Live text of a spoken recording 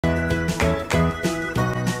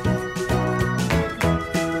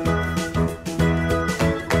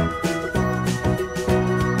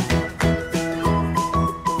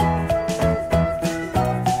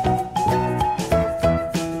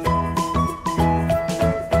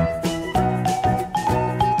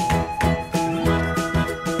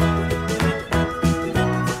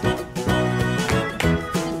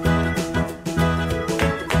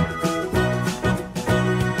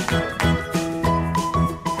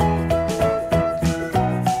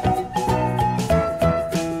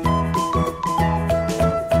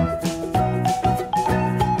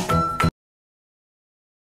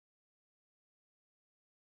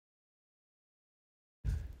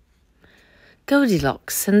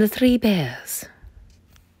Goldilocks and the Three Bears.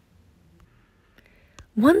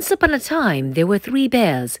 Once upon a time, there were 3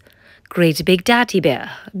 bears: Great Big Daddy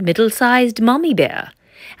Bear, Middle-Sized Mommy Bear,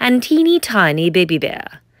 and Teeny Tiny Baby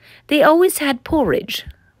Bear. They always had porridge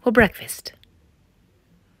for breakfast.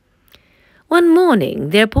 One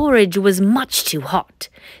morning, their porridge was much too hot,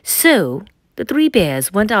 so the 3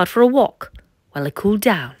 bears went out for a walk while it cooled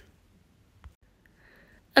down.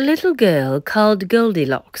 A little girl called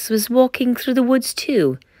Goldilocks was walking through the woods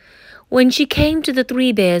too. When she came to the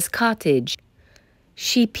 3 bears' cottage,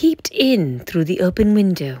 she peeped in through the open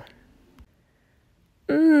window.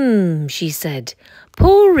 She said,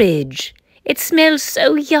 "Porridge! It smells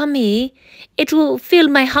so yummy. It will fill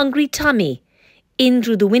my hungry tummy." In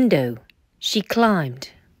through the window she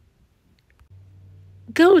climbed.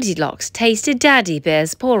 Goldilocks tasted Daddy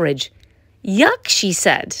Bear's porridge. "Yuck," she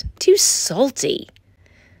said, "too salty."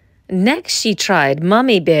 Next she tried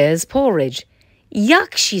Mummy Bear's porridge.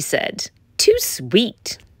 "Yuck," she said, "too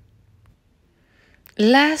sweet."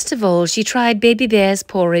 Last of all she tried Baby Bear's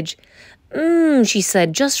porridge. She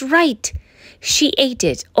said, "just right." She ate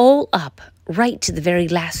it all up, right to the very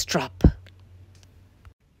last drop.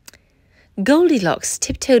 Goldilocks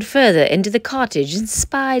tiptoed further into the cottage and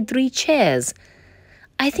spied 3 chairs.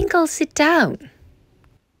 "I think I'll sit down,"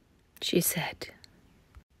 she said.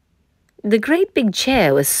 The great big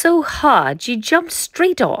chair was so hard she jumped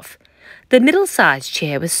straight off. The middle-sized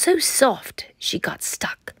chair was so soft she got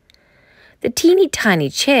stuck. The teeny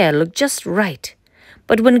tiny chair looked just right,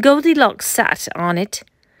 but when Goldilocks sat on it,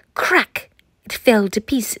 crack, it fell to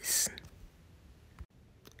pieces.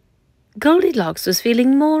 Goldilocks was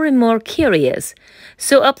feeling more and more curious,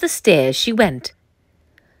 so up the stairs she went.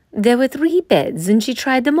 There were 3 beds and she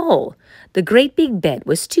tried them all. The great big bed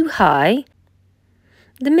was too high.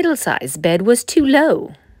 The middle-sized bed was too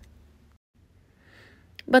low.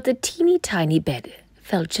 But the teeny tiny bed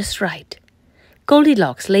felt just right.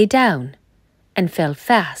 Goldilocks lay down and fell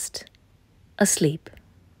fast asleep.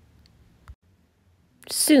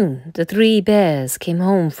 Soon the 3 bears came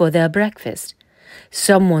home for their breakfast.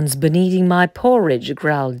 "Someone's been eating my porridge,"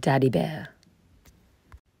 growled Daddy Bear.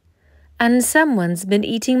 "And someone's been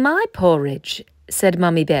eating my porridge," said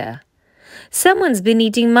Mummy Bear. "Someone's been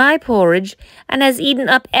eating my porridge and has eaten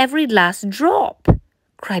up every last drop,"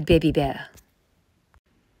 cried Baby Bear.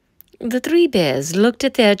 The 3 bears looked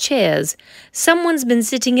at their chairs. "Someone's been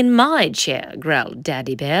sitting in my chair," growled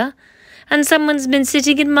Daddy Bear. "And someone's been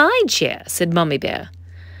sitting in my chair," said Mummy Bear.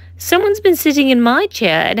 "Someone's been sitting in my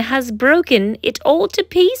chair and has broken it all to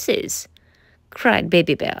pieces," cried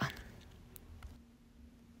Baby Bear.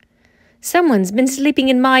 "Someone's been sleeping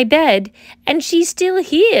in my bed, and she's still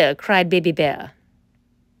here," cried Baby Bear.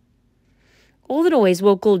 All the noise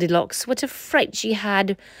woke Goldilocks. What a fright she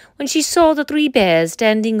had when she saw the 3 bears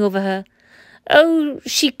standing over her. "Oh,"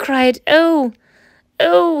 she cried, "oh,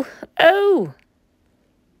 oh, oh."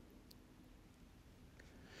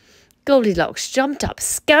 Goldilocks jumped up,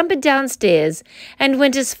 scampered downstairs, and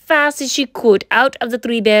went as fast as she could out of the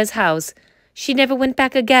 3 bears' house. She never went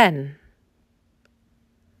back again.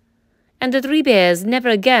 And the 3 bears never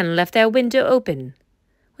again left their window open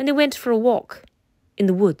when they went for a walk in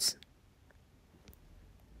the woods.